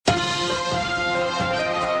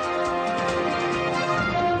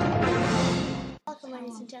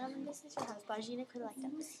by Gina Collecta.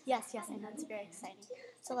 Yes, I know, it's very exciting.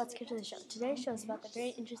 So let's get to the show. Today's show is about the very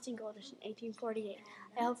interesting gold rush in 1848.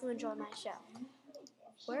 I hope you enjoy my show.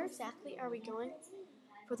 Where exactly are we going?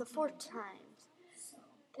 For the fourth time.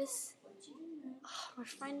 We're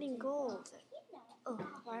finding gold. Oh,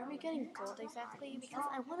 why are we getting gold exactly? Because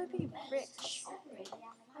I want to be rich.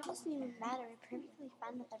 It doesn't even matter. I'm perfectly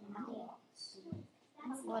fine with money.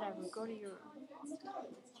 Whatever, go to your room.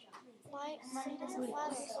 Why? Money doesn't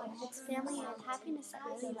matter. It's family and happiness that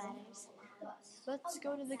really matters. Let's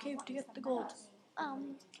go to the cave to get the gold.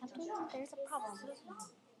 Captain, there's a problem.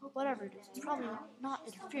 Whatever it is, it's probably not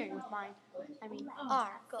interfering with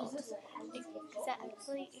our gold.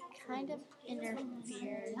 Exactly, it kind of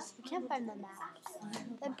interferes. We can't find the map.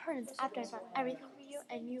 Then Prudence, after I found everything for you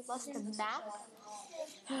and you lost the map?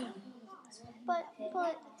 but,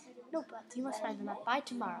 no buts, you must find the map by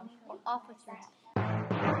tomorrow, or off with your head.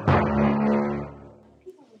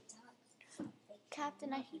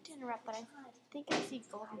 Captain, I hate to interrupt, but I think I see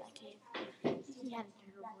gold in that cave. He hadn't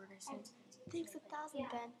heard a word I said. Thanks 1,000,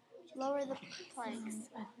 Ben. Lower the planks.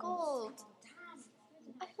 Gold!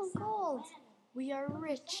 I found gold! We are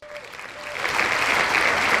rich!